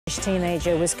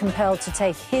Teenager was compelled to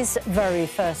take his very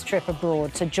first trip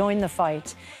abroad to join the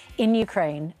fight in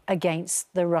Ukraine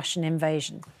against the Russian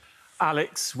invasion.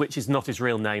 Alex, which is not his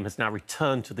real name, has now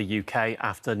returned to the UK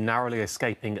after narrowly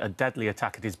escaping a deadly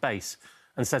attack at his base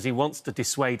and says he wants to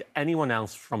dissuade anyone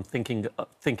else from thinking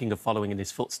of following in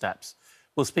his footsteps.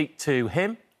 We'll speak to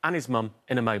him and his mum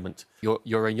in a moment.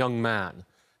 You're a young man.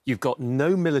 You've got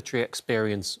no military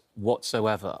experience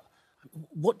whatsoever.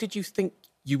 What did you think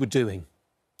you were doing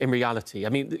in reality? I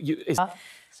mean,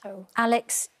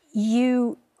 Alex,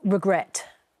 you regret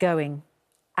going,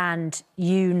 and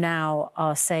you now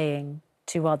are saying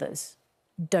to others,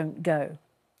 don't go,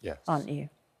 yes, aren't you?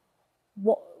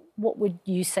 What would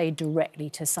you say directly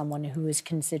to someone who is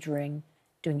considering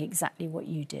doing exactly what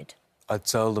you did? I'd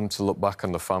tell them to look back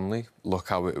on the family, look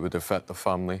how it would affect the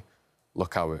family,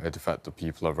 look how it would affect the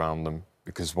people around them,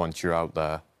 because once you're out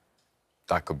there,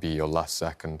 that could be your last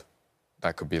second.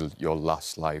 That could be your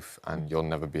last life, and you'll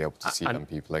never be able to see them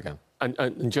people again.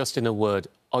 And just in a word,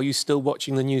 are you still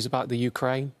watching the news about the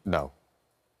Ukraine? No.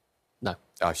 No.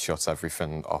 I shut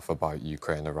everything off about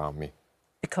Ukraine around me.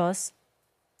 Because?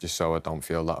 Just so I don't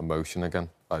feel that emotion again.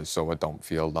 So I don't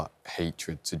feel that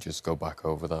hatred to just go back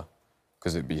over there.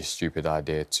 Because it'd be a stupid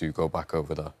idea to go back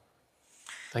over there.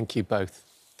 Thank you both.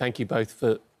 Thank you both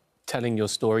for telling your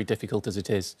story, difficult as it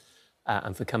is,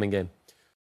 and for coming in.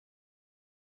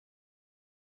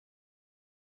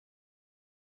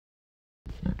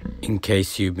 In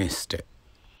case you missed it.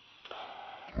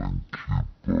 Thank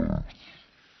you both.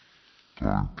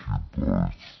 Thank you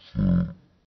both for